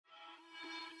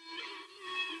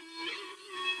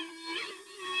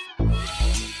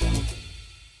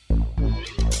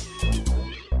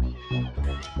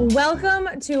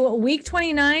Welcome to week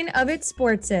 29 of It's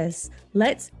Sportsis.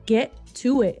 Let's get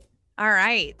to it. All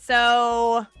right.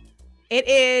 So it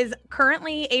is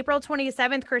currently April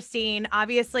 27th, Christine.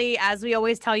 Obviously, as we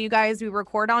always tell you guys, we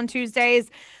record on Tuesdays.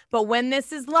 But when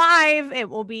this is live, it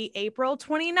will be April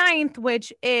 29th,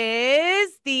 which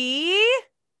is the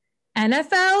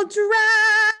NFL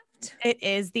Draft. It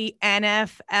is the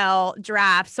NFL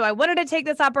Draft. So I wanted to take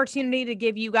this opportunity to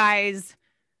give you guys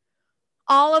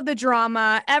all of the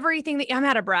drama, everything that I'm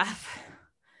out of breath.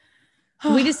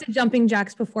 We just did jumping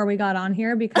jacks before we got on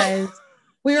here because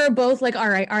we were both like, all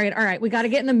right. We got to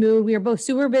get in the mood. We were both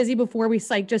super busy before we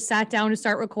just sat down to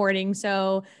start recording.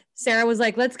 So Sarah was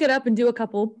like, let's get up and do a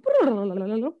couple. A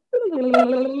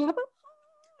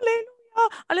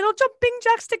little jumping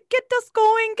jacks to get us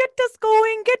going.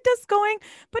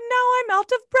 But now I'm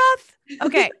out of breath.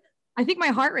 Okay. I think my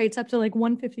heart rate's up to like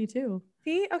 152.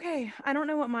 See? Okay. I don't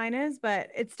know what mine is, but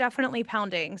it's definitely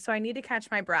pounding. So I need to catch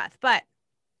my breath. But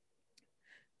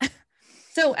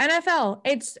so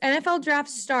NFL draft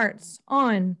starts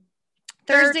on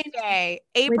Thursday,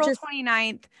 April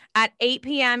 29th at 8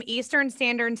 p.m. Eastern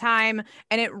Standard Time,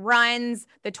 and it runs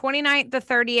the 29th, the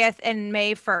 30th, and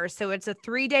May 1st. So it's a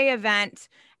 3-day event,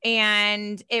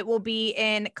 and it will be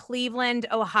in Cleveland,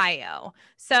 Ohio.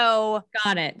 So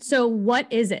got it. So what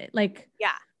is it?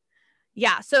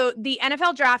 Yeah. So the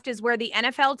NFL draft is where the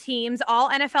all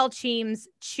NFL teams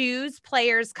choose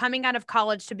players coming out of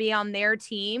college to be on their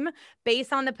team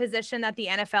based on the position that the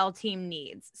NFL team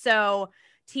needs. So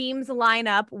teams line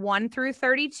up 1 through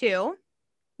 32.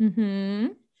 Mm-hmm.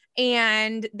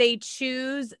 And they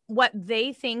choose what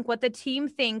the team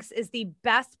thinks is the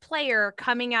best player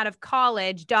coming out of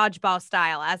college, dodgeball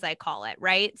style, as I call it,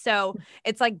 right? So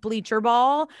it's like bleacher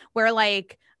ball, where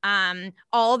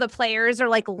all the players are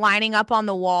like lining up on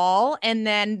the wall, and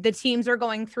then the teams are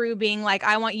going through being like,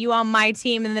 I want you on my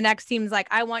team. And the next team's like,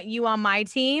 I want you on my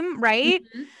team, right?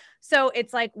 Mm-hmm. So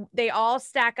it's like they all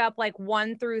stack up like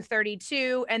 1 through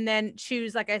 32 and then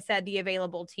choose, like I said, the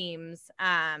available teams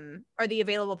or the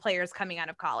available players coming out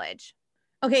of college.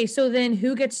 Okay, so then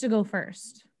who gets to go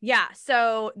first? Yeah,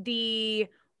 so the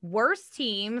worst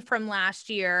team from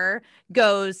last year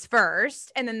goes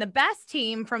first, and then the best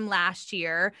team from last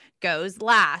year goes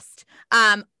last.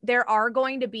 There are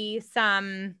going to be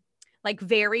some like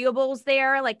variables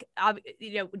there, like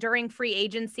during free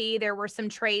agency there were some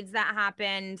trades that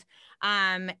happened,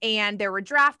 and there were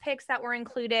draft picks that were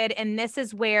included, and this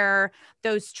is where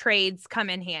those trades come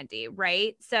in handy,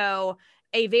 right? So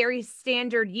a very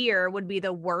standard year would be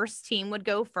the worst team would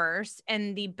go first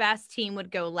and the best team would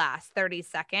go last,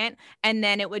 32nd. And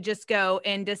then it would just go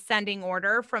in descending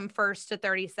order from first to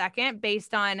 32nd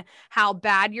based on how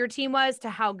bad your team was to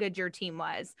how good your team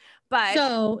was. But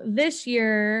so this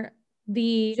year,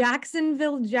 the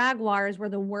Jacksonville Jaguars were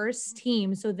the worst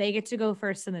team, so they get to go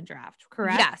first in the draft,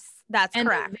 correct? Yes, that's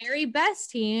correct. The very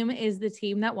best team is the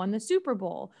team that won the Super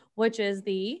Bowl, which is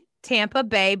the Tampa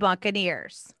Bay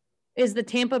Buccaneers.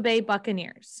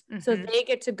 Mm-hmm. So they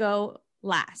get to go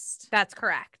last. That's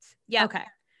correct. Yeah. Okay.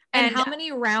 And how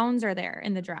many rounds are there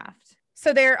in the draft?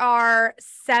 So there are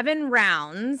 7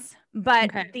 rounds,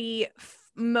 but the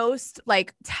most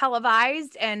like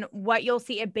televised and what you'll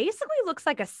see, it basically looks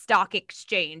like a stock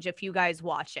exchange if you guys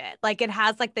watch it. Like it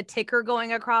has like the ticker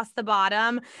going across the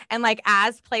bottom, and like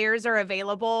as players are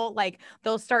available, like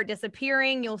they'll start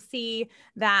disappearing. You'll see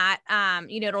that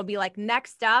it'll be like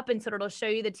next up, and so it'll show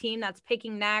you the team that's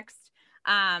picking next.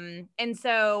 And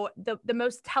so the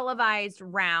most televised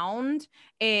round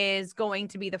is going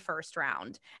to be the first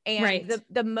round. And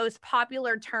the most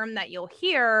popular term that you'll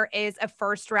hear is a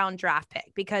first round draft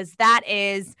pick, because that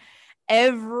is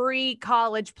every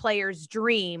college player's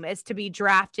dream, is to be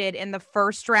drafted in the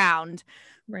first round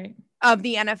of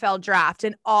the NFL draft.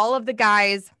 And all of the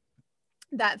guys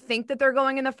that think that they're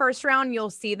going in the first round, you'll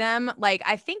see them. Like,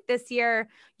 I think this year,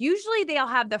 usually they'll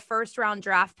have the first round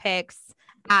draft picks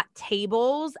at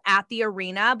tables at the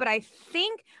arena, but I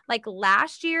think like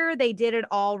last year they did it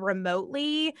all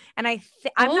remotely, and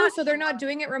so they're not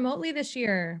doing it remotely this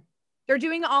year. They're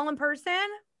doing it all in person.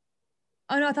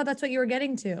 Oh no, I thought that's what you were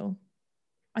getting to.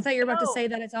 I thought you were about to say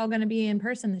that it's all going to be in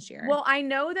person this year. Well, I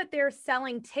know that they're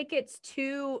selling tickets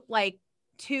to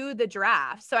the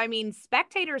draft. So, I mean,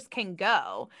 spectators can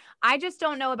go. I just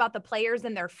don't know about the players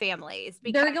and their families.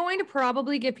 Because they're going to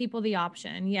probably give people the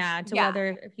option,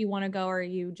 whether if you want to go or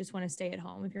you just want to stay at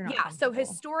home if you're not. Yeah, so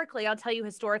historically, I'll tell you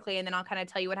historically, and then I'll kind of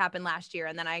tell you what happened last year.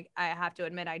 And then I have to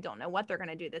admit, I don't know what they're going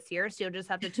to do this year. So you'll just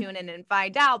have to tune in and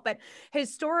find out. But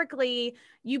historically,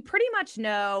 you pretty much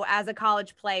know as a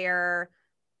college player,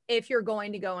 if you're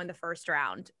going to go in the first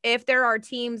round. If there are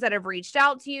teams that have reached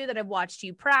out to you, that have watched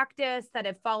you practice, that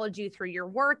have followed you through your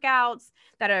workouts,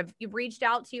 that have reached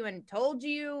out to you and told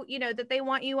you, that they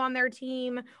want you on their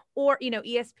team, or,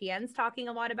 ESPN's talking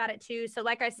a lot about it too. So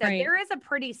like I said, there is a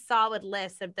pretty solid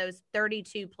list of those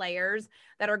 32 players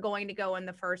that are going to go in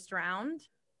the first round.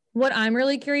 What I'm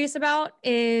really curious about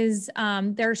is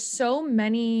there's so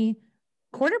many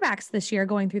quarterbacks this year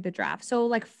going through the draft. So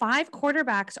like 5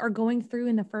 quarterbacks are going through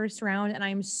in the first round. And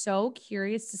I'm so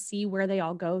curious to see where they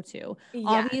all go to. Yes.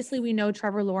 Obviously, we know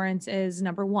Trevor Lawrence is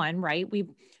number 1, right? We've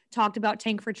talked about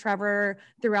Tank for Trevor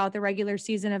throughout the regular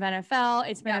season of NFL.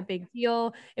 It's been a big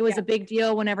deal. It was a big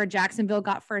deal whenever Jacksonville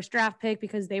got first draft pick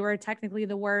because they were technically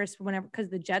the worst because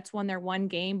the Jets won their one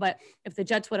game. But if the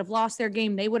Jets would have lost their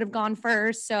game, they would have gone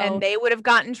first. And they would have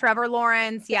gotten Trevor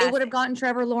Lawrence. Yeah. They would have gotten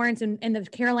Trevor Lawrence, and the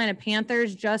Carolina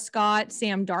Panthers just got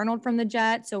Sam Darnold from the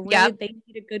Jets. So really they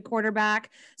need a good quarterback.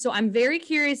 So I'm very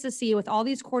curious to see with all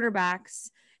these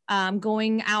quarterbacks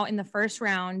going out in the first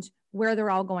round, where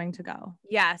they're all going to go.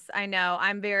 Yes, I know.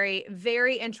 I'm very,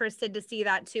 very interested to see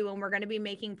that too. And we're going to be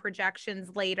making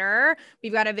projections later.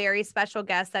 We've got a very special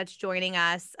guest that's joining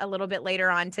us a little bit later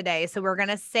on today. So we're going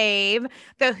to save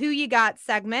the Who You Got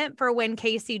segment for when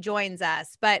Casey joins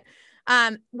us. But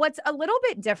what's a little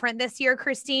bit different this year,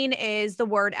 Christine, is the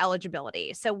word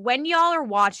eligibility. So when y'all are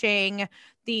watching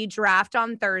the draft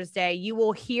on Thursday, you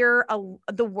will hear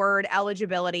the word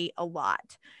eligibility a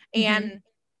lot. And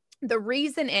the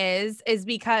reason is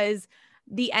because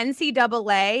the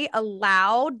NCAA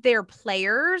allowed their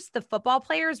players, the football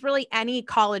players, really any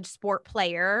college sport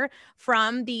player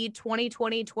from the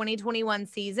 2020-2021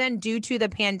 season due to the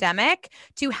pandemic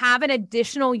to have an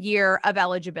additional year of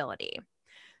eligibility.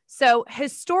 So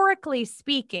historically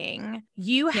speaking,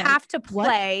 you have to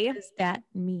play. What does that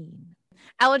mean?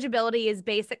 Eligibility is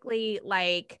basically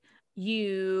like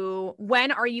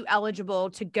when are you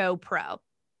eligible to go pro?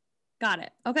 Got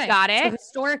it. Okay. Got it.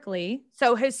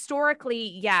 So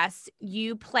historically, yes,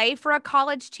 you play for a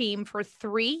college team for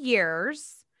 3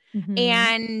 years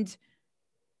and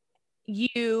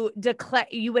you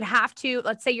would have to,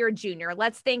 let's say you're a junior.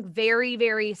 Let's think very,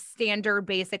 very standard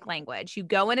basic language. You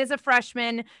go in as a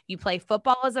freshman, you play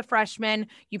football as a freshman,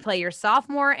 you play your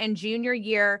sophomore and junior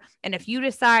year. And if you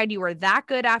decide you are that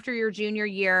good after your junior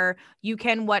year, you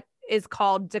can what is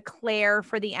called declare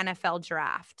for the NFL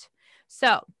draft.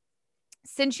 So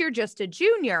since you're just a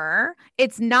junior,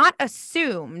 it's not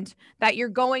assumed that you're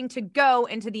going to go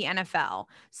into the NFL.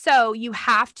 So you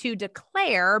have to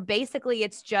declare. Basically,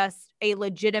 it's just a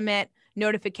legitimate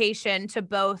notification to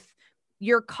both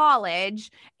your college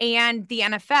and the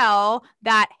NFL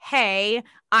that, hey,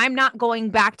 I'm not going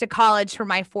back to college for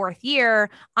my 4th year.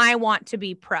 I want to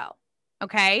be pro.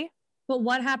 Okay. But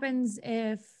what happens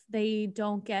if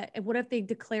what if they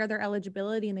declare their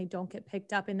eligibility and they don't get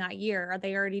picked up in that year? Are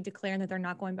they already declaring that they're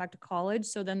not going back to college?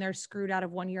 So then they're screwed out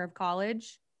of 1 year of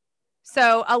college?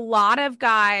 So a lot of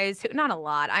guys, not a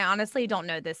lot, I honestly don't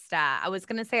know this stat. I was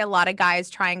going to say a lot of guys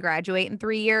try and graduate in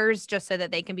 3 years just so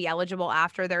that they can be eligible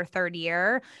after their 3rd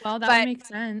year. Well, that would make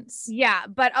sense. Yeah.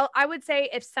 But I would say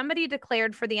if somebody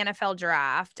declared for the NFL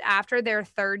draft after their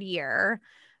 3rd year,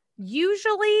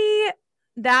 usually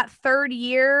that 3rd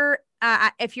year,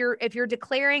 if you're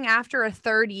declaring after a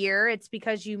 3rd year, it's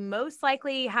because you most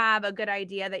likely have a good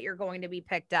idea that you're going to be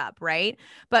picked up, right?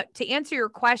 But to answer your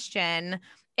question,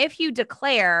 if you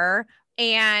declare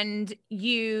and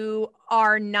you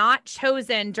are not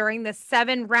chosen during the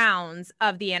 7 rounds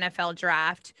of the NFL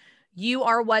draft, you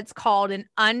are what's called an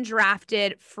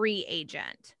undrafted free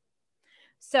agent.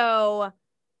 So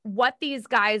what these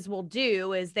guys will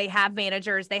do is they have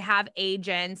managers, they have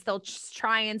agents, they'll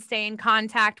try and stay in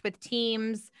contact with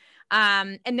teams.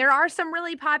 And there are some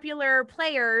really popular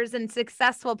players and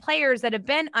successful players that have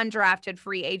been undrafted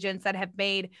free agents that have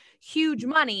made huge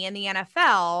money in the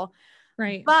NFL.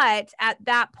 Right. But at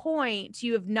that point,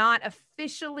 you have not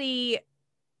officially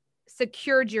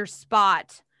secured your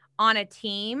spot on a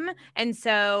team. And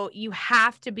so you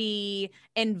have to be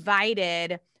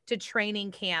invited to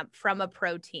training camp from a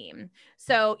pro team.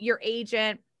 So your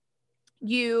agent,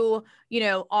 you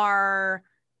are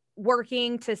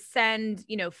working to send,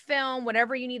 film,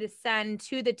 whatever you need to send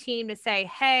to the team to say,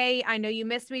 hey, I know you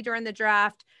missed me during the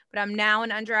draft, but I'm now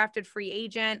an undrafted free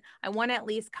agent. I want to at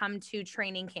least come to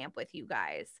training camp with you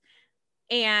guys.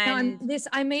 And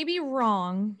I may be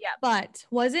wrong, but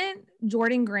wasn't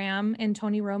Jordan Graham and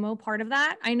Tony Romo part of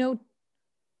that? I know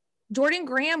Jordan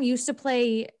Graham used to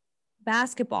play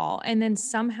basketball and then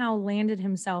somehow landed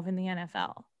himself in the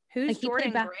NFL. Who's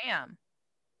Jordan Graham?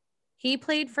 He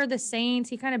played for the Saints.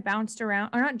 He kind of bounced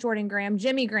around. Or not Jordan Graham,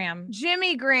 Jimmy Graham.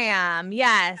 Jimmy Graham.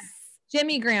 Yes.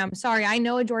 Jimmy Graham. Sorry, I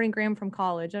know a Jordan Graham from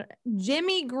college.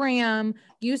 Jimmy Graham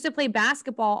used to play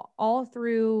basketball all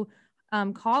through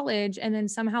college and then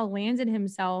somehow landed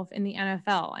himself in the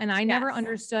NFL. And I never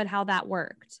understood how that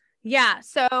worked. Yeah.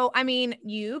 So, I mean,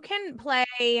 you can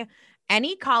play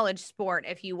any college sport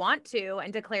if you want to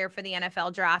and declare for the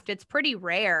NFL draft. It's pretty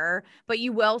rare, but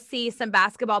you will see some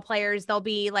basketball players. They'll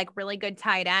be like really good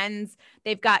tight ends.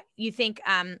 They've got, you think,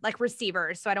 like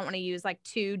receivers. So I don't want to use like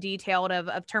too detailed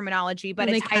of terminology, but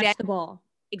they tight catch end, the ball.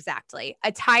 Exactly.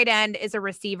 A tight end is a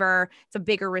receiver. It's a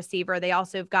bigger receiver. They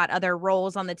also have got other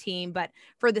roles on the team, but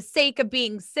for the sake of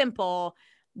being simple,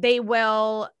 they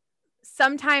will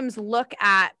sometimes look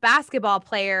at basketball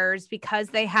players because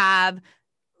they have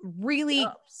really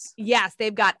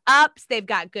they've got ups, they've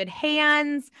got good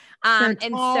hands, they're tall,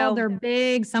 and so they're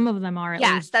big. Some of them are,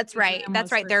 that's right,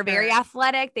 they're very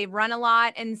athletic, they run a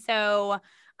lot, and so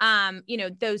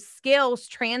those skills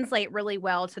translate really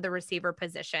well to the receiver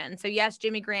position. So yes,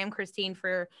 Jimmy Graham, Christine,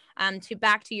 for to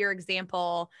back to your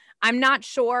example, I'm not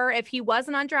sure if he was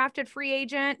an undrafted free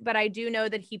agent, but I do know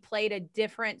that he played a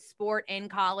different sport in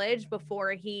college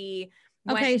before he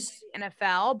went to the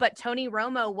NFL. But Tony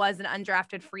Romo was an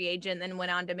undrafted free agent and went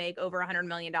on to make over $100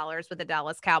 million with the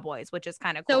Dallas Cowboys, which is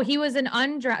kind of cool. So he was an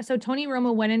undrafted. So Tony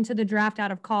Romo went into the draft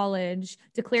out of college,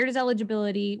 declared his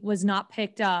eligibility, was not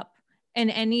picked up in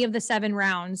any of the 7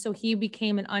 rounds. So he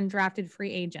became an undrafted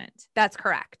free agent. That's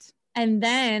correct. And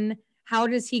then how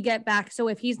does he get back? So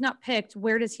if he's not picked,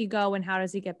 where does he go and how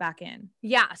does he get back in?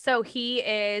 Yeah. So he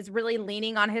is really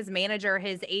leaning on his manager,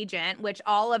 his agent, which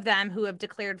all of them who have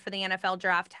declared for the NFL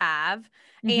draft have.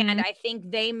 Mm-hmm. And I think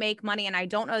they make money. And I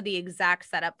don't know the exact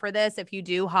setup for this. If you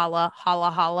do, holla, holla,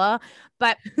 holla.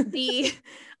 But the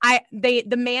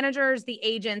managers, the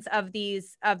agents of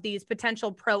these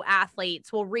potential pro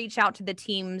athletes will reach out to the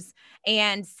teams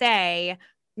and say,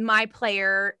 my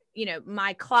player,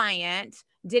 my client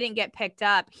didn't get picked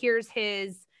up. Here's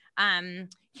his,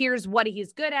 here's what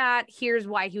he's good at. Here's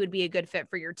why he would be a good fit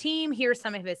for your team. Here's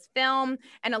some of his film.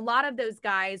 And a lot of those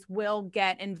guys will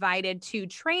get invited to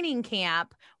training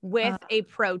camp with a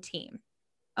pro team.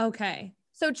 Okay.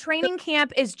 So training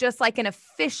camp is just like an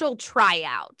official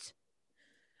tryout.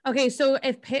 Okay. So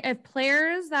if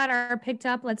players that are picked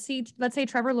up, let's say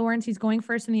Trevor Lawrence, he's going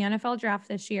first in the NFL draft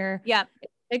this year. Yep.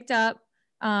 Picked up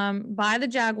by the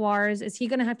Jaguars, is he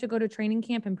going to have to go to training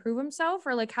camp and prove himself,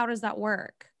 or like how does that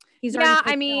work?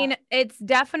 It's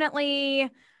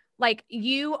definitely like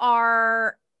you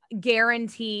are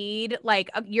guaranteed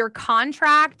like your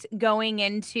contract going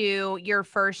into your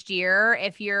first year.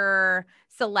 If you're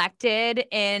selected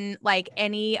in like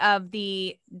any of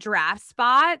the draft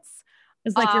spots,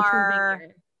 it's like your proving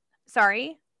year.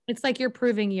 Sorry? It's like your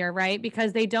proving year, right?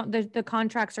 Because the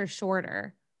contracts are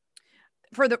shorter.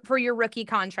 For your rookie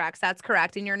contracts, that's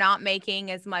correct. And you're not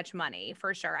making as much money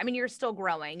for sure. I mean, you're still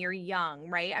growing. You're young,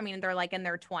 right? I mean, they're like in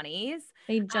their 20s.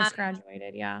 They just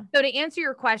graduated, yeah. So to answer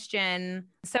your question,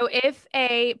 so if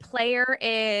a player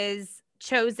is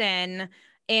chosen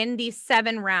in these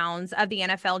 7 rounds of the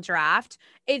NFL draft,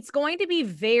 it's going to be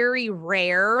very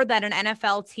rare that an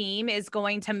NFL team is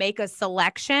going to make a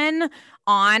selection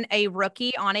on a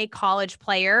rookie, on a college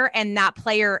player, and that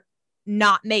player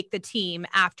not make the team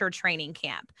after training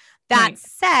camp. That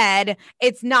said,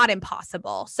 it's not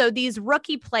impossible. So these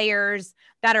rookie players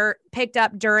that are picked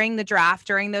up during the draft,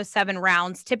 during those 7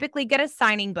 rounds, typically get a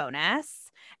signing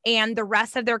bonus, and the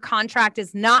rest of their contract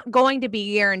is not going to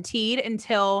be guaranteed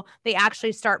until they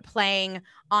actually start playing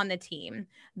on the team.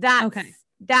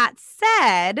 That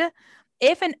said,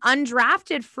 if an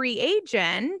undrafted free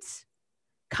agent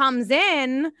comes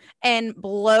in and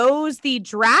blows the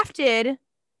drafted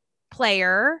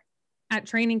player at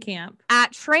training camp,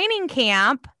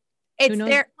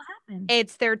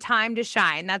 it's their time to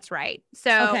shine. That's right.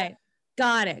 So okay,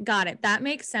 got it. That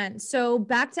makes sense. So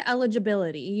back to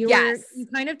eligibility. You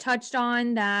kind of touched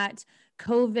on that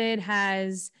COVID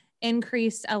has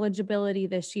increased eligibility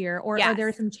this year, or are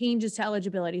there some changes to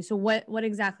eligibility? So what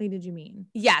exactly did you mean?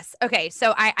 Yes. Okay.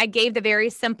 So I gave the very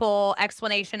simple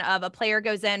explanation of a player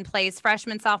goes in, plays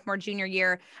freshman, sophomore, junior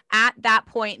year. At that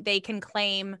point, they can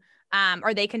claim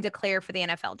or they can declare for the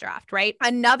NFL draft, right?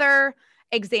 Another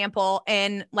example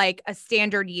in like a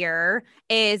standard year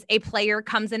is a player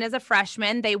comes in as a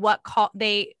freshman.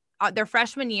 Their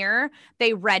freshman year,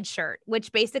 they redshirt,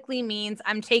 which basically means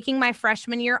I'm taking my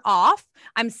freshman year off.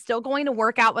 I'm still going to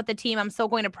work out with the team. I'm still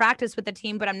going to practice with the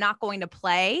team, but I'm not going to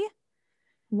play.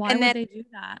 Why would they do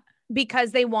that?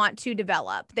 Because they want to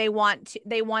develop. They want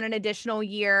an additional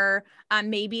year.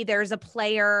 Maybe there's a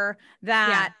player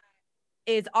that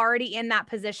is already in that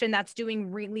position that's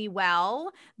doing really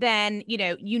well, then,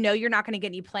 you're not going to get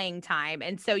any playing time.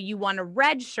 And so you want a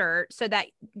red shirt so that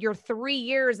your 3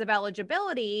 years of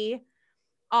eligibility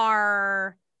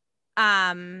are,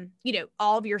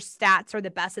 all of your stats are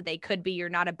the best that they could be. You're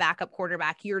not a backup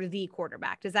quarterback. You're the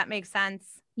quarterback. Does that make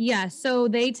sense? Yeah. So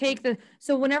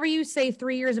so whenever you say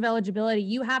 3 years of eligibility,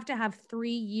 you have to have 3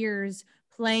 years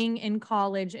playing in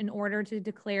college in order to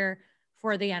declare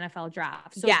for the NFL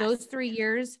draft. So those 3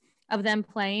 years of them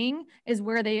playing is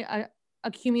where they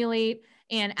accumulate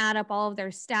and add up all of their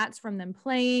stats from them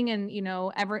playing and,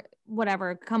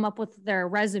 come up with their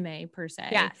resume per se.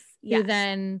 Yes. To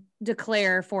then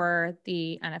declare for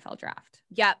the NFL draft.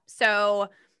 Yep. So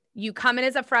you come in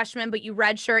as a freshman, but you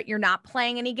redshirt, you're not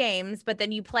playing any games, but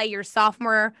then you play your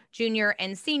sophomore, junior,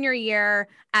 and senior year.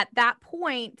 At that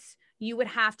point, you would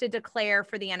have to declare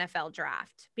for the NFL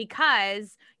draft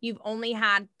because you've only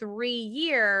had 3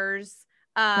 years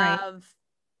of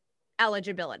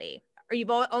eligibility, or you've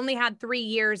only had 3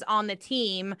 years on the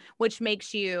team, which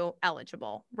makes you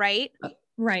eligible, right?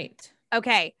 Right.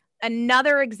 Okay.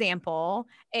 Another example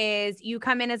is you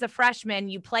come in as a freshman,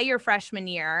 you play your freshman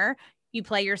year, you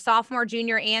play your sophomore,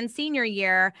 junior, and senior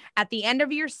year. At the end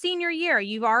of your senior year,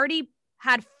 you've already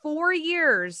had 4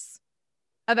 years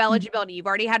of eligibility. You've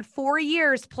already had 4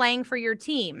 years playing for your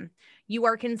team. You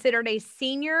are considered a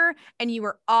senior and you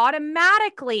are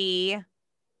automatically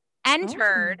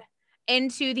entered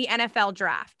into the NFL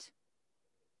draft.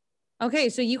 Okay,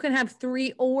 so you can have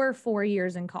 3 or 4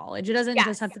 years in college. It doesn't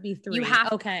just have to be 3.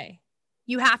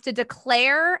 You have to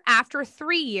declare after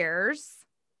 3 years.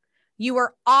 You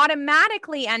are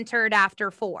automatically entered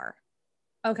after 4.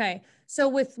 Okay. So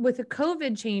with the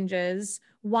COVID changes,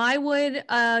 why would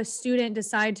a student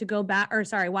decide to go back,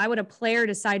 why would a player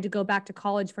decide to go back to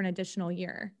college for an additional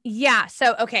year? Yeah.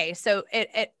 So, okay. So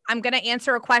I'm going to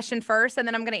answer a question first, and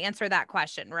then I'm going to answer that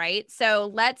question, right?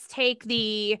 So let's take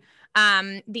the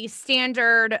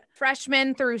standard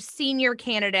freshman through senior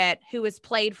candidate who has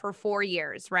played for 4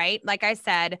 years, right? Like I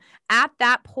said, at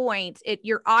that point,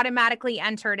 you're automatically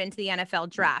entered into the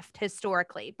NFL draft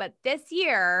historically. But this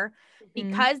year,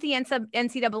 because the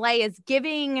NCAA is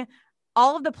giving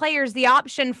all of the players the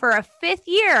option for a 5th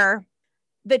year,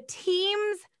 the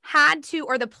teams had to,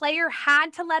 or the player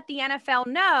had to let the NFL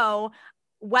know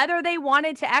whether they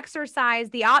wanted to exercise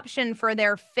the option for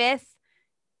their 5th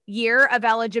year of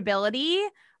eligibility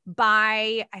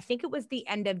by, I think it was the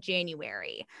end of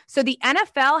January. So the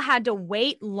NFL had to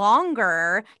wait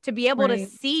longer to be able to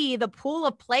see the pool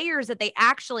of players that they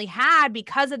actually had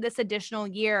because of this additional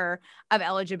year of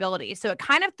eligibility. So it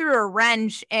kind of threw a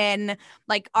wrench in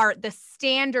like the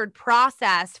standard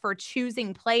process for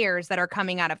choosing players that are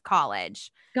coming out of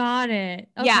college. Got it.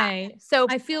 Okay. Yeah. So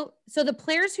I feel so the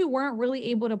players who weren't really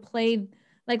able to play,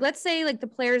 like, let's say like the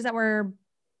players that were,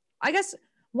 I guess,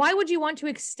 why would you want to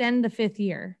extend the 5th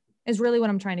year is really what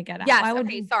I'm trying to get at.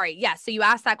 Yes. Sorry. Yes. So you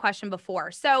asked that question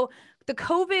before. So the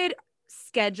COVID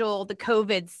schedule, the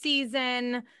COVID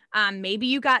season, maybe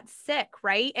you got sick,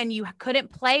 right? And you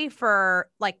couldn't play for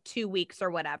like 2 weeks or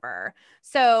whatever.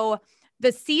 So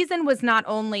the season was not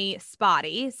only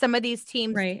spotty. Some of these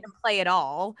teams didn't play at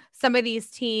all. Some of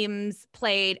these teams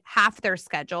played half their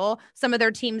schedule. Some of their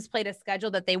teams played a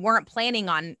schedule that they weren't planning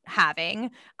on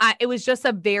having. It was just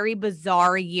a very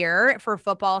bizarre year for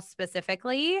football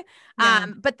specifically.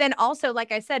 But then also,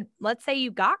 like I said, let's say you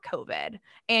got COVID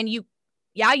and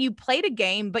you played a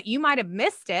game, but you might have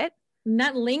missed it. And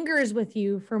that lingers with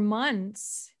you for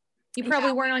months. You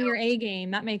probably weren't on your A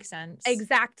game. That makes sense.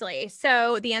 Exactly.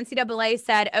 So the NCAA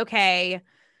said, okay,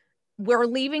 we're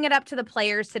leaving it up to the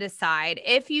players to decide.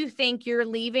 If you think you're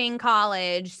leaving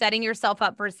college, setting yourself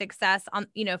up for success on,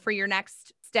 for your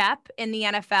next step in the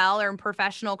NFL or in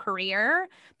professional career,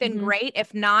 then great.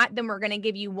 If not, then we're going to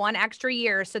give you 1 extra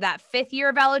year. So that 5th year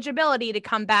of eligibility to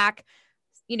come back,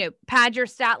 pad your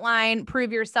stat line,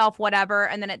 prove yourself, whatever.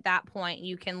 And then at that point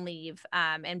you can leave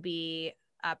and be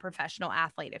a professional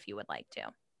athlete if you would like to.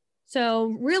 So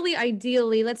really,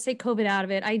 ideally, let's take COVID out of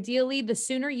it. Ideally, the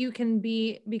sooner you can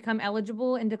become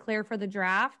eligible and declare for the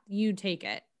draft, you take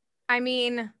it. I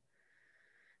mean,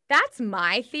 that's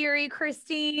my theory,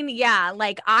 Christine. Yeah.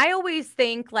 Like I always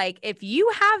think like if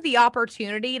you have the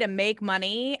opportunity to make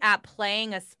money at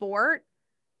playing a sport,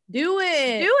 do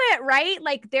it, right?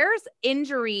 Like there's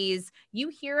injuries. You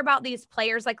hear about these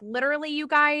players, like literally you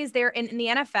guys, they're in the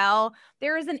NFL,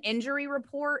 there is an injury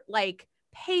report, like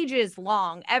pages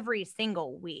long every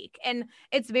single week. And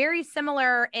it's very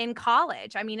similar in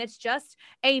college. I mean, it's just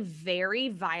a very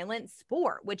violent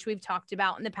sport, which we've talked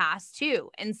about in the past too.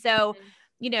 And so,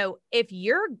 if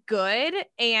you're good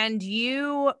and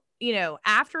you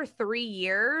after 3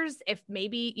 years, if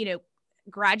maybe,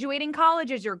 graduating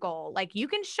college is your goal, like you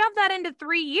can shove that into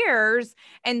 3 years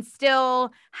and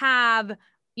still have,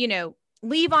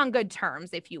 leave on good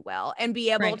terms, if you will, and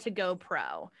be able to go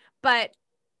pro. But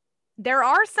there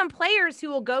are some players who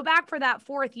will go back for that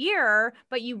 4th year,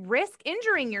 but you risk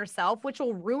injuring yourself, which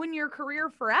will ruin your career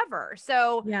forever.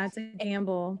 So yeah, it's a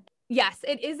gamble. Yes,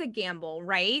 it is a gamble,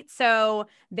 right? So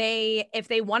if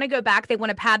they want to go back, they want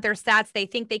to pad their stats, they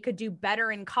think they could do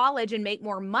better in college and make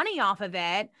more money off of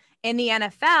it in the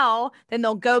NFL, then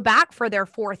they'll go back for their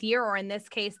 4th year, or in this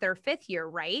case, their 5th year,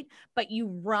 right? But you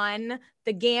run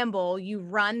the gamble, you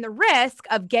run the risk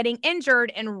of getting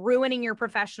injured and ruining your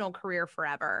professional career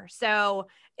forever. So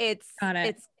it's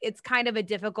kind of a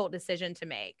difficult decision to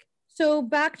make. So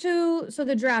back to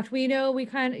the draft,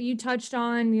 you touched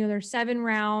on, there's 7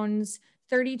 rounds,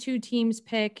 32 teams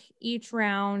pick each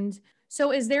round.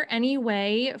 So is there any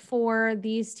way for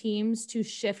these teams to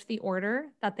shift the order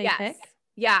that they pick?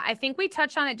 Yeah, I think we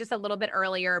touched on it just a little bit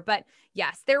earlier, but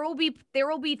yes, there will be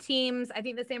teams. I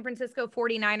think the San Francisco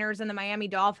 49ers and the Miami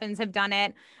Dolphins have done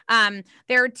it.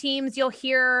 There are teams you'll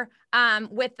hear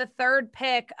with the 3rd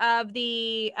pick of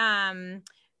the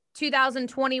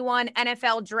 2021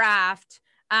 NFL draft,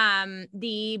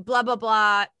 the blah, blah,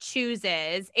 blah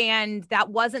chooses, and that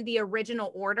wasn't the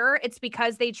original order. It's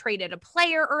because they traded a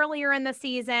player earlier in the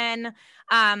season,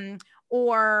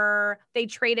 or they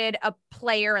traded a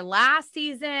player last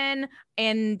season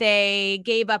and they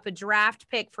gave up a draft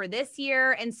pick for this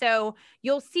year. And so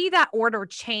you'll see that order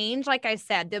change. Like I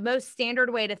said, the most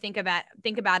standard way to think about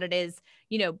it is,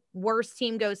 worst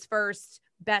team goes first,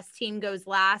 best team goes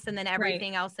last, and then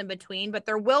everything else in between. But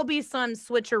there will be some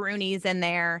switcheroonies in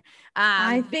there,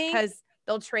 I think, because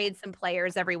they'll trade some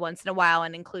players every once in a while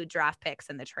and include draft picks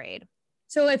in the trade.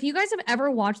 So if you guys have ever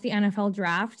watched the NFL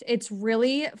draft, it's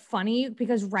really funny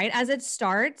because right as it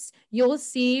starts, you'll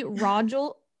see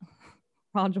Roger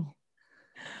Goodell.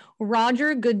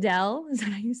 Is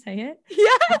that how you say it?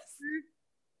 Yes.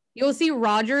 You'll see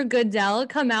Roger Goodell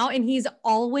come out and he's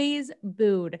always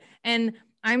booed. And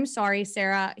I'm sorry,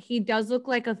 Sarah, he does look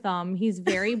like a thumb. He's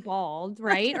very bald,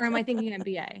 right? Or am I thinking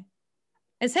NBA?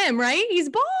 It's him, right? He's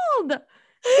bald.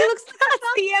 He looks like that's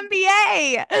the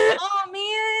NBA. Oh,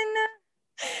 man.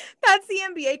 That's the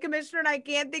NBA commissioner, and I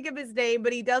can't think of his name,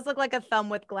 but he does look like a thumb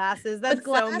with glasses. That's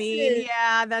so mean.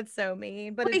 Yeah, that's so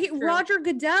mean. But Roger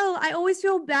Goodell, I always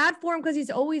feel bad for him because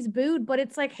he's always booed, but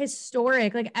it's like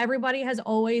historic. Like everybody has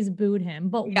always booed him,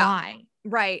 but why?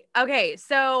 Right. Okay.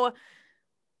 So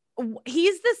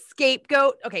he's the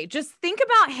scapegoat. Okay. Just think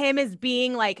about him as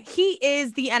being like, he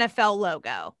is the NFL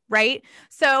logo, right?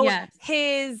 So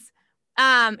he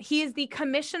is the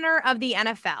commissioner of the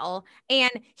NFL,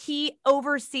 and he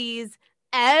oversees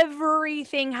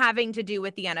everything having to do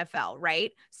with the NFL,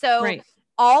 right? So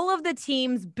all of the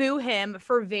teams boo him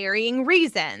for varying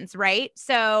reasons, right?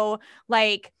 So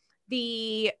like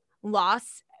the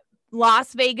Las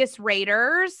Vegas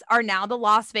Raiders are now the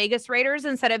Las Vegas Raiders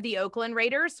instead of the Oakland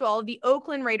Raiders. So all of the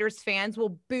Oakland Raiders fans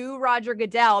will boo Roger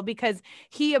Goodell because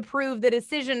he approved the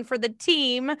decision for the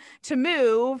team to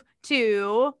move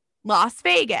to Las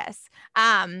Vegas.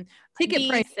 Ticket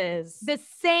prices. The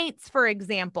Saints, for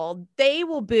example, they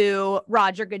will boo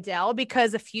Roger Goodell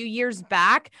because a few years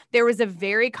back, there was a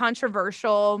very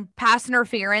controversial pass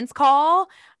interference call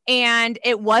and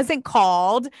it wasn't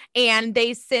called, and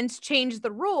they since changed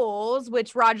the rules,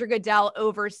 which Roger Goodell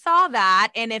oversaw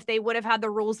that. And if they would have had the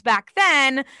rules back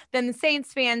then the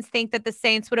Saints fans think that the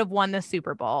Saints would have won the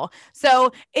Super Bowl.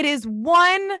 So it is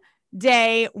one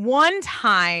day, one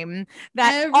time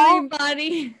that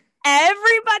everybody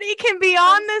can be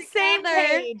on the same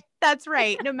page. That's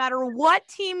right. No matter what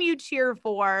team you cheer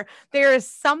for, there is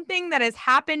something that has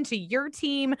happened to your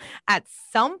team at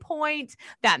some point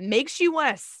that makes you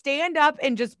want to stand up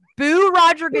and just boo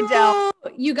Roger Goodell.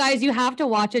 You guys, you have to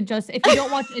watch it. Just if you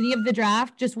don't watch any of the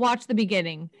draft, just watch the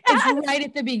beginning. It's right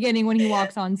at the beginning when he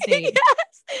walks on stage.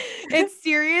 It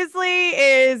seriously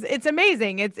is. It's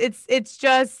amazing. It's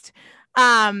just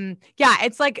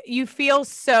it's like you feel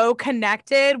so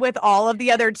connected with all of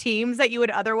the other teams that you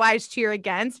would otherwise cheer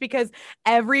against because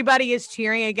everybody is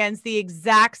cheering against the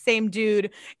exact same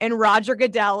dude and Roger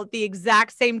Goodell at the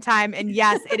exact same time. And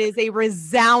yes, it is a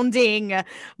resounding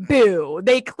boo.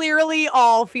 They clearly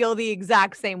all feel the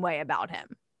exact same way about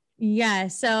him. Yeah.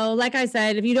 So like I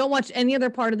said, if you don't watch any other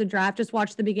part of the draft, just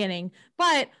watch the beginning.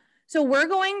 But so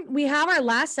we have our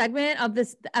last segment of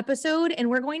this episode, and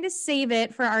we're going to save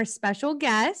it for our special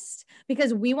guest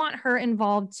because we want her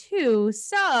involved too.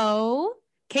 So,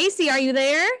 Casey, are you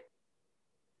there?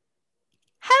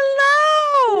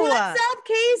 Hello. What's up,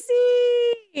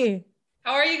 Casey?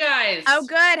 How are you guys? Oh,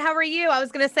 good. How are you? I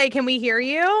was going to say, can we hear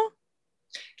you?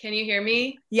 Can you hear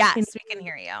me? Yes, we can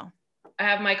hear you. I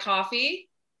have my coffee.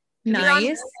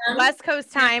 Nice. West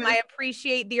Coast time. I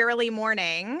appreciate the early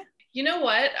morning. You know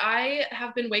what? I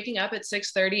have been waking up at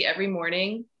 6:30 every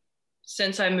morning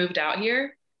since I moved out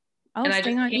here. Oh, and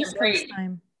staying on East Coast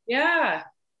time. Yeah.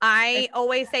 I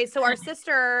always say, so our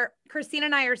sister, Christina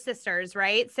and I are sisters,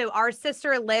 right? So our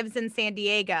sister lives in San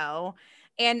Diego.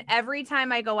 And every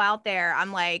time I go out there,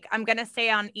 I'm like, I'm going to stay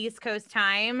on East Coast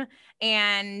time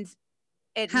and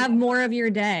have more of your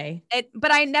day.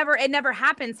 But it never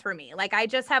happens for me. Like I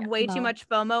just have way too much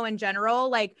FOMO in general.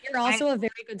 Like you're also a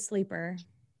very good sleeper.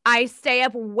 I stay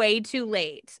up way too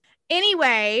late.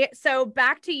 Anyway, so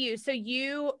back to you. So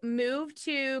you moved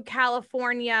to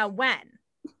California when?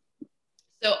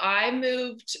 So I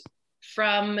moved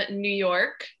from New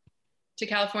York to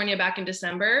California back in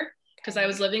December because I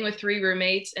was living with 3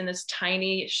 roommates in this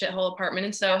tiny shithole apartment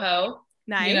in Soho.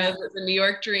 Nice. You know, the New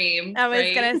York dream. I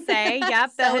was going to say, yep,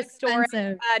 so the historic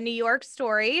New York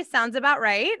story. Sounds about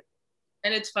right.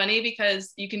 And it's funny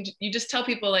because you just tell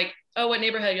people like, oh, what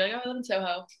neighborhood? You're like, oh, I live in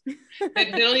Soho.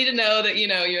 They don't need to know that, you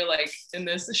know, you're like in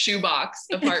this shoebox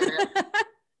apartment.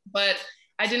 But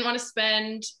I didn't want to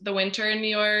spend the winter in New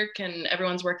York and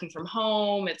everyone's working from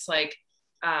home. It's like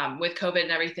with COVID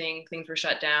and everything, things were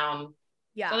shut down.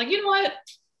 Yeah. So like, you know what?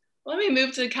 Let me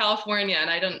move to California. And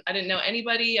I didn't know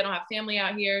anybody. I don't have family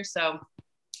out here. So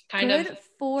Good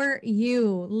for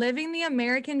you, living the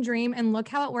American dream, and look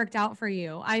how it worked out for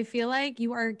you. I feel like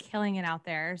you are killing it out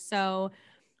there. So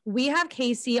we have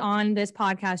Casey on this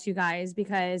podcast, you guys,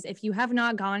 because if you have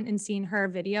not gone and seen her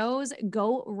videos,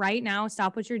 go right now,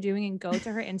 stop what you're doing and go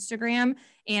to her Instagram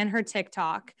and her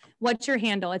TikTok. What's your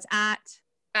handle? It's at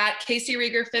Casey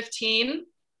Rieger 15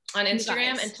 on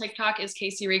Instagram, and TikTok is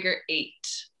Casey Rieger 8.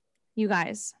 You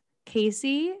guys,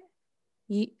 Casey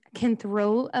can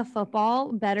throw a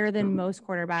football better than most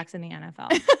quarterbacks in the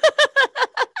NFL.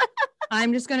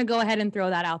 I'm just going to go ahead and throw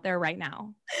that out there right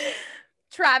now.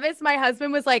 Travis, my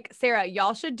husband, was like, Sarah,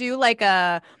 y'all should do like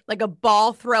a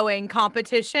ball throwing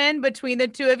competition between the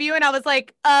two of you. And I was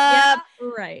like, yeah,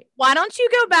 right. Why don't you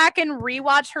go back and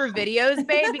rewatch her videos,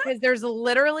 babe? Because there's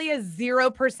literally a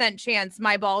 0% chance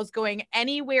my ball is going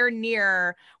anywhere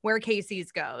near where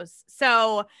Casey's goes.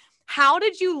 So how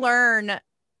did you learn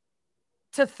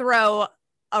to throw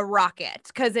a rocket?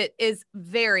 Because it is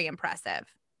very impressive.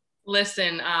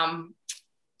 Listen, I'm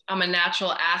a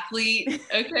natural athlete.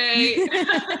 Okay.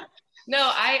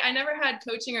 No, I never had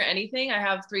coaching or anything. I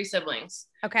have 3 siblings.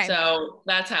 Okay. So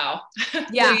that's how.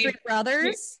 Yeah. 3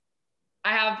 brothers.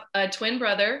 I have a twin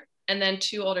brother and then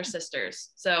 2 older sisters.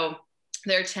 So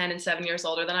they're 10 and 7 years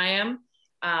older than I am.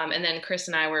 And then Chris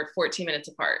and I were 14 minutes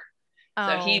apart.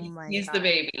 So he's the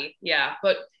baby. Yeah.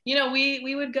 But you know,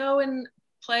 we would go and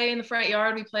play in the front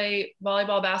yard. We play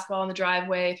volleyball, basketball in the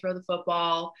driveway, throw the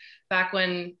football back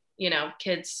when, you know,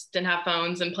 kids didn't have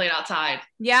phones and played outside.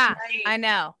 Yeah, right. I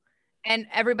know. And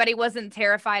everybody wasn't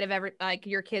terrified of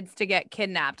your kids to get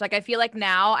kidnapped. Like, I feel like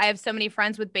now I have so many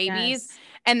friends with babies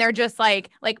and they're just like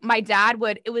my dad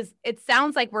it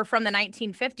sounds like we're from the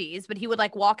 1950s, but he would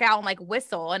like walk out and like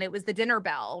whistle and it was the dinner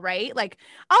bell, right? Like,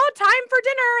 oh, time for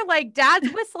dinner. Like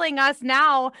dad's whistling us.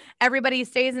 Now everybody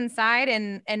stays inside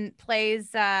and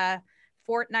plays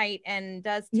Fortnite and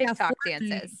does TikTok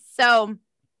dances. So.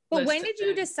 But when did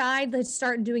you decide to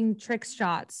start doing trick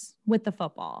shots with the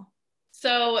football?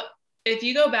 So if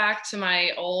you go back to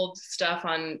my old stuff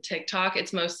on TikTok,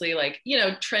 it's mostly like, you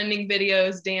know, trending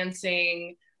videos,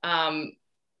 dancing,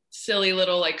 silly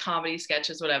little like comedy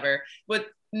sketches, whatever, what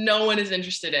no one is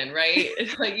interested in, right?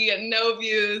 It's like you get no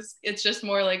views. It's just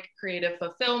more like creative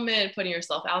fulfillment, putting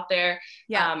yourself out there.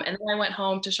 Yeah. And then I went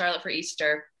home to Charlotte for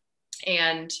Easter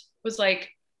and was like,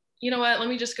 you know what, let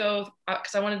me just go,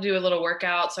 because I want to do a little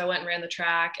workout. So I went and ran the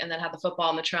track and then had the football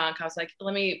in the trunk. I was like,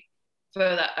 let me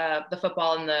throw the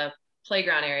football in the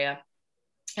playground area.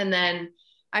 And then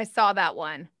I saw that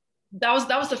one. That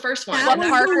was the first one. What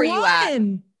park were you at?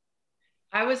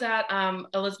 I was at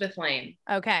Elizabeth Lane.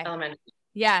 Okay. Elementary.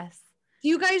 Yes.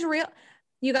 You guys,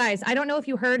 I don't know if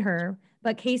you heard her,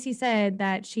 but Casey said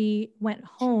that she went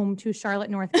home to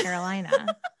Charlotte, North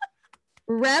Carolina.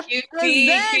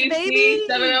 Represent, baby.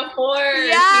 704.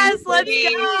 Yes,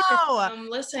 let's go.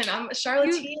 Listen, I'm a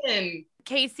Charlottean.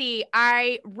 Casey,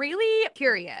 I really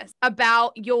curious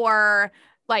about your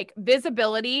like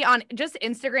visibility on just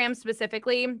Instagram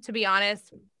specifically. To be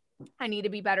honest, I need to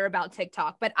be better about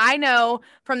TikTok, but I know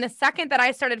from the second that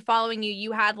I started following you,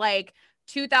 you had like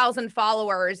 2,000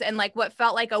 followers and like what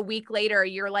felt like a week later,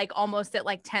 you're like almost at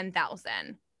like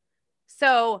 10,000.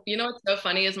 So you know what's so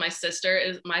funny is my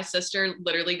sister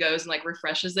literally goes and like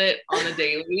refreshes it on the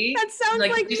daily. That sounds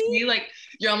like you me. see, like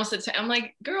you're almost at 10. I'm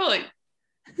like, girl, like,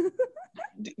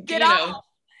 get off.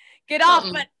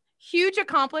 But huge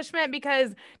accomplishment,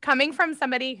 because coming from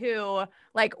somebody who,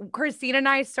 like, Christine and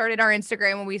I started our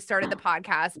Instagram when we started the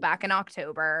podcast back in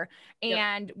October,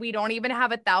 and we don't even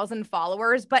have 1,000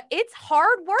 followers, but it's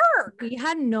hard work. We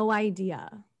had no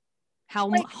idea how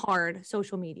hard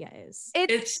social media is.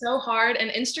 It's so hard.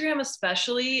 And Instagram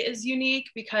especially is unique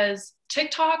because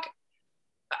TikTok,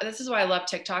 this is why I love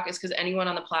TikTok, is because anyone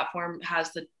on the platform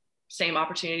has the same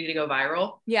opportunity to go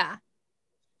viral. Yeah.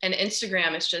 And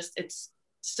Instagram is it's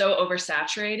so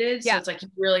oversaturated. So it's like you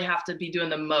really have to be doing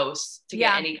the most to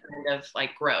get any kind of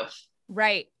like growth.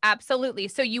 Right. Absolutely.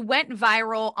 So you went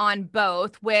viral on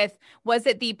both was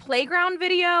it the playground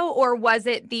video or was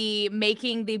it the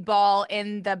making the ball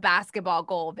in the basketball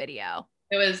goal video?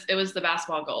 It was the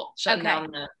basketball goal, shutting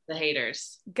down the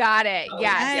haters. Got it.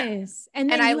 Yes. And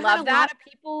then I love that. A lot of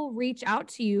people reach out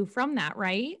to you from that,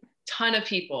 right? Ton of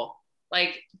people.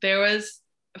 Like there was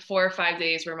 4 or 5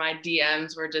 days where my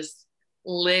DMs were just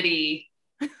litty.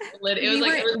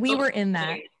 We were in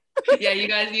that. Yeah, you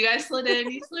guys slid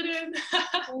in. You slid in.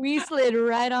 We slid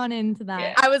right on into that.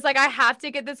 Yeah. I was like, I have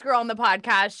to get this girl on the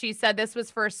podcast. She said this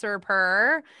was for Sir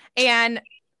Purr. And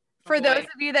for those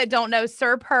of you that don't know,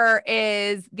 Sir Purr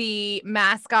is the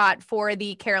mascot for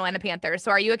the Carolina Panthers.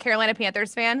 So are you a Carolina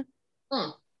Panthers fan?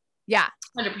 Yeah.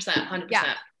 100%.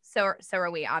 Yeah. So are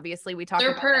we. Obviously, we talked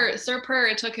about that. Sir Purr,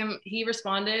 it took him, he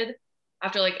responded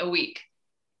after like a week.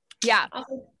 Yeah. I was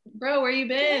like, bro, where you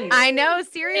been? I know,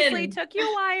 seriously, took you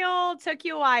a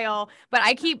while. But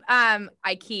I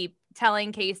keep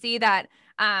telling Casey that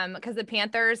because the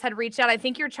Panthers had reached out. I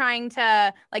think you're trying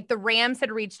to, like, the Rams had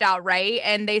reached out, right?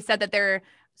 And they said that their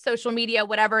social media,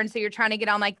 whatever. And so you're trying to get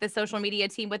on like the social media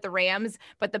team with the Rams,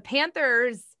 but the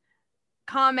Panthers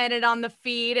commented on the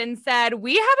feed and said,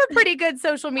 we have a pretty good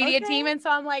social media team. And so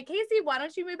I'm like, Casey, why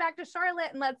don't you move back to Charlotte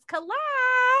and let's collab?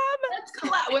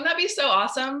 Wouldn't that be so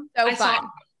awesome? So fun.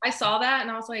 I saw that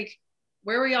and I was like,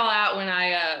 where were y'all at when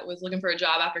I was looking for a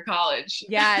job after college?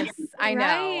 Yes, I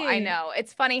know.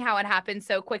 It's funny how it happened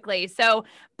so quickly. So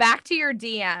back to your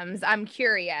DMs, I'm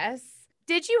curious.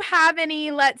 Did you have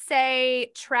any, let's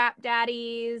say, trap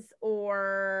daddies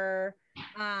or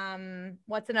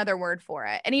what's another word for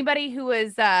it? Anybody who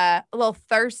was a little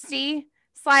thirsty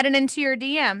sliding into your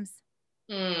DMs?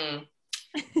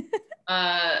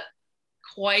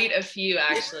 Quite a few,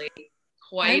 actually.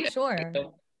 I'm sure.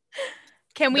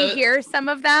 Can we hear some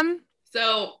of them?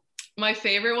 So my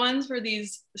favorite ones were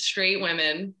these straight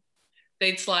women.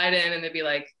 They'd slide in and they'd be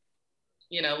like,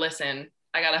 listen,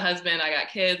 I got a husband, I got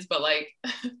kids, but like,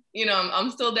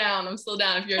 I'm still down. I'm still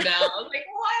down if you're down. I was like,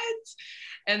 what?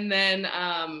 And then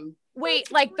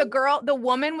wait, like the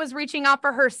woman was reaching out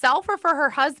for herself or for her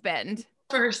husband?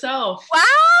 For herself. Wow.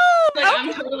 Like, okay.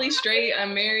 I'm totally straight.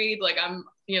 I'm married. Like I'm,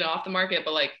 off the market,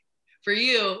 but like for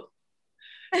you.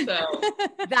 So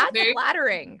that's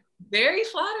flattering. Very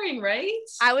flattering, right?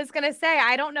 I was gonna say,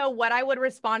 I don't know what I would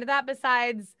respond to that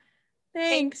besides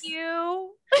thanks. Thank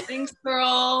you. Thanks,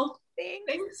 girl.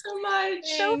 Thanks so much.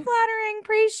 So flattering.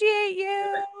 Appreciate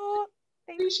you.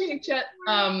 Appreciate you.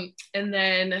 And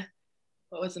then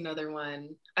what was another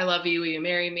one? I love you. Will you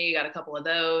marry me? Got a couple of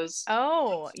those.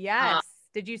 Oh, yes.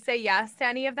 Did you say yes to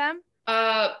any of them?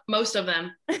 Most of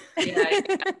them. Yeah.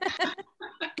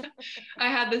 I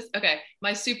had this. Okay.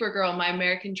 My Supergirl, my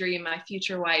American dream, my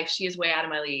future wife. She is way out of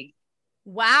my league.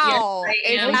 Wow.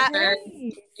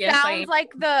 Yes, sounds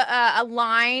like a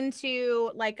line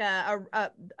to like a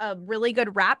really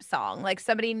good rap song. Like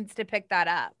somebody needs to pick that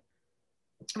up.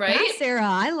 Right. Yeah, Sarah,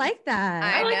 I like that.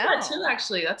 I like that too,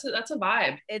 actually. That's a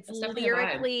vibe.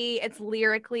 It's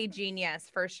lyrically genius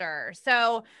for sure.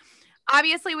 So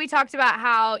obviously we talked about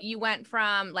how you went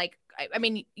from like, I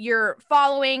mean, your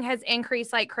following has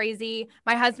increased like crazy.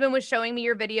 My husband was showing me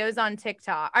your videos on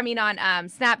on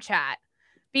Snapchat.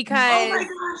 Because oh my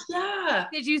gosh, yeah.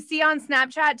 Did you see on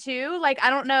Snapchat too? Like, I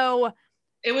don't know.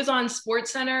 It was on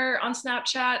SportsCenter on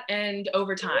Snapchat and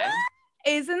Overtime. What?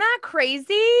 Isn't that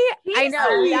crazy? I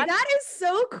know. That is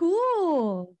so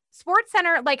cool.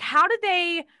 SportsCenter, like, how did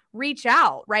they reach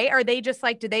out, right? Are they just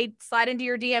like, do they slide into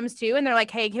your DMs too? And they're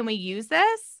like, hey, can we use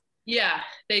this? Yeah,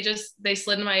 they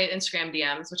slid into my Instagram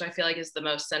DMs, which I feel like is the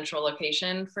most central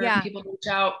location for people to reach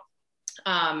out.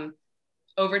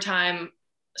 Overtime.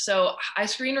 So I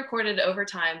screen recorded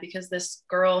Overtime because this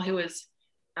girl who was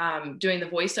doing the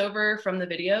voiceover from the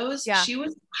videos, she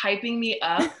was hyping me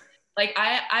up Like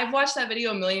I've watched that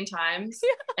video a million times,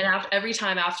 and every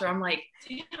time after, I'm like,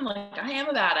 damn, like I am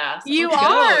a badass. You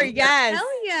are, yes.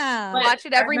 Hell yeah. But watch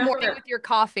it every morning with your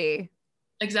coffee.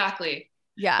 Exactly.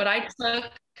 Yeah. But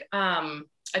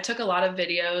I took a lot of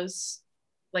videos,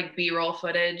 like B-roll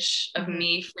footage of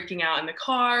me freaking out in the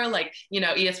car. Like,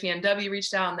 ESPNW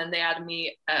reached out, and then they added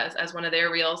me as one of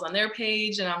their reels on their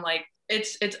page, and I'm like,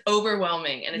 it's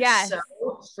overwhelming, and it's so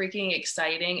freaking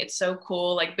exciting. It's so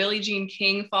cool. Like Billie Jean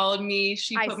King followed me.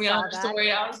 She put me on her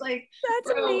story. I was like,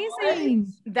 that's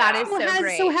amazing. What? That is so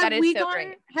great. So have we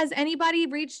great. Has anybody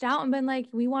reached out and been like,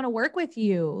 we want to work with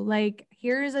you? Like,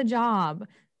 here's a job.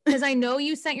 Because I know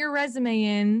you sent your resume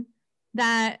in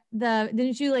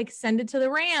didn't you like send it to the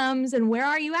Rams? And where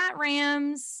are you at,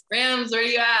 Rams? Rams, where are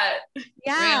you at?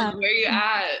 Yeah. Rams, where are you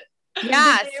at?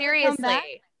 Yeah,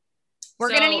 seriously. We're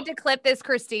going to need to clip this,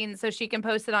 Christine, so she can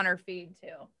post it on her feed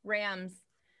too. Rams.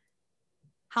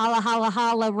 Holla, holla,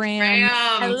 holla, Rams.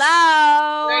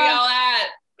 Hello. Where y'all at?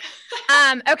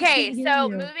 Okay, so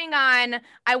moving on,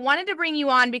 I wanted to bring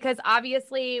you on because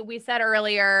obviously we said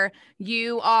earlier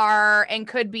you are and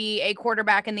could be a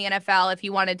quarterback in the NFL if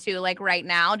you wanted to, like right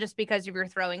now, just because of your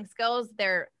throwing skills.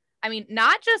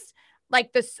 Not just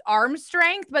like the arm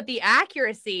strength, but the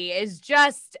accuracy is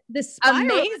just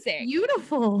amazing.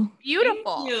 Beautiful.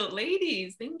 Thank you,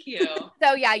 ladies. Thank you.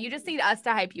 So yeah, you just need us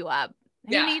to hype you up.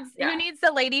 Who needs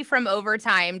the lady from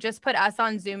Overtime? Just put us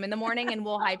on Zoom in the morning and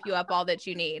we'll hype you up all that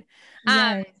you need.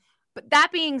 But that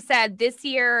being said, this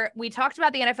year we talked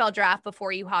about the NFL draft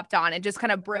before you hopped on and just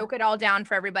kind of broke it all down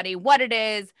for everybody, what it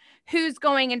is, who's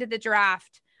going into the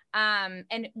draft,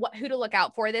 and who to look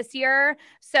out for this year.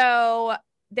 So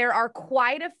there are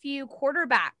quite a few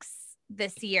quarterbacks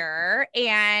this year,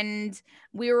 and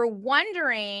we were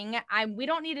wondering, we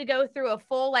don't need to go through a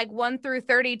full 1 through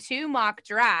 32 mock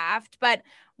draft, but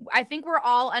I think we're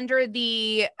all under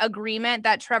the agreement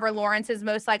that Trevor Lawrence is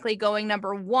most likely going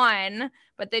number 1.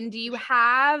 But then do you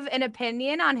have an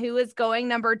opinion on who is going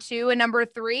number 2 and number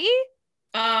 3?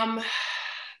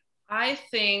 I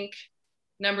think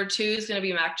number 2 is going to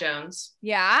be Mac Jones.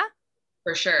 Yeah,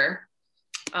 for sure.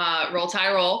 Roll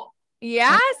Tide Roll.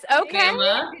 Yes. Okay.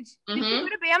 Bama. Did you go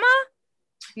to Bama?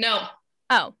 No.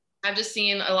 Oh. I've just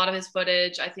seen a lot of his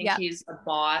footage. I think he's a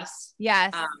boss.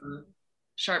 Yes.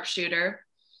 Sharpshooter.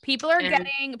 People are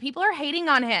hating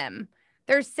on him.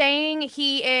 They're saying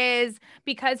he is,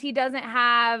 because he doesn't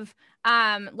have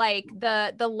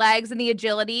the legs and the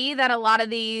agility that a lot of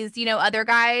these, other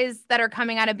guys that are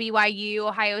coming out of BYU,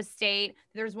 Ohio State,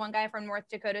 there's one guy from North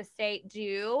Dakota State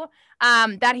do,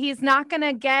 that he's not going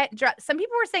to get some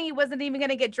people were saying he wasn't even going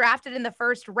to get drafted in the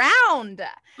first round.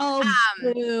 Oh,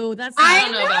 boo. That's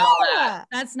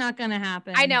not going to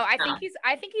happen. I know. I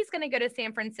think he's going to go to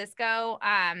San Francisco,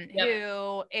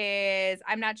 who is,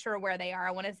 I'm not sure where they are.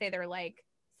 I want to say they're like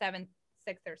 6th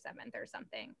or 7th or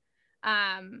something.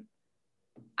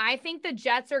 I think the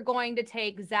Jets are going to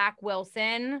take Zach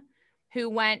Wilson, who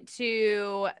went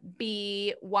to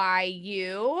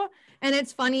BYU. And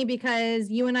it's funny because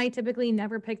you and I typically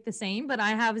never pick the same, but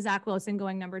I have Zach Wilson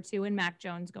going number 2 and Mac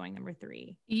Jones going number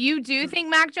 3. You do think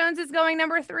Mac Jones is going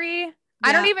number 3? Yeah.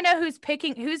 I don't even know who's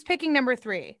picking number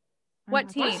 3. What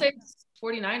team? I want to say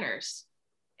 49ers.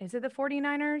 Is it the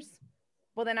 49ers?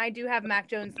 Well, then I do have Mac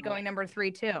Jones going number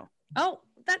 3 too. Oh,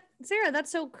 Sarah,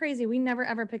 that's so crazy. We never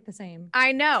ever pick the same.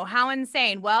 I know. How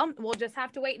insane. Well, we'll just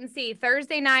have to wait and see.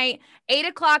 Thursday night,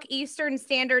 8:00 Eastern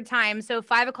Standard Time. So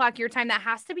 5:00 your time. That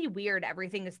has to be weird.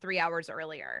 Everything is 3 hours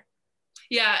earlier.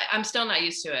 Yeah, I'm still not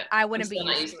used to it. I wouldn't be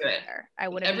used to it either. I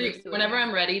wouldn't be used to it. Whenever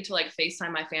I'm ready to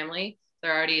FaceTime my family,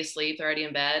 they're already asleep. They're already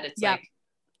in bed. It's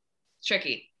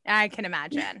tricky. I can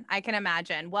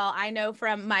imagine. Well, I know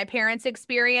from my parents'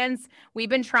 experience, we've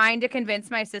been trying to convince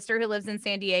my sister who lives in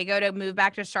San Diego to move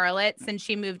back to Charlotte since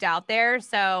she moved out there.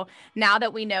 So now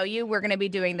that we know you, we're going to be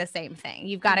doing the same thing.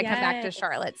 You've got to come back to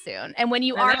Charlotte soon. And when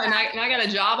you and I got a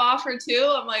job offer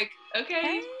too. I'm like,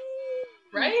 okay.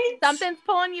 Right? Something's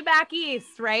pulling you back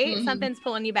east, right? Mm-hmm. Something's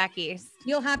pulling you back east.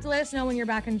 You'll have to let us know when you're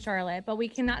back in Charlotte, but we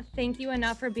cannot thank you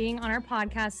enough for being on our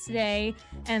podcast today.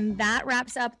 And that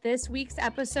wraps up this week's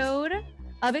episode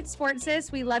of It's Sports Sis.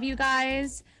 We love you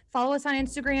guys. Follow us on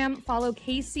Instagram. Follow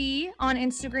Casey on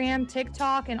Instagram,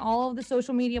 TikTok, and all of the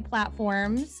social media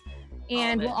platforms.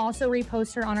 And we'll also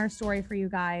repost her on our story for you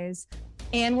guys.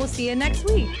 And we'll see you next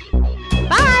week.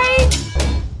 Bye.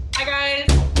 Bye,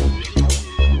 guys.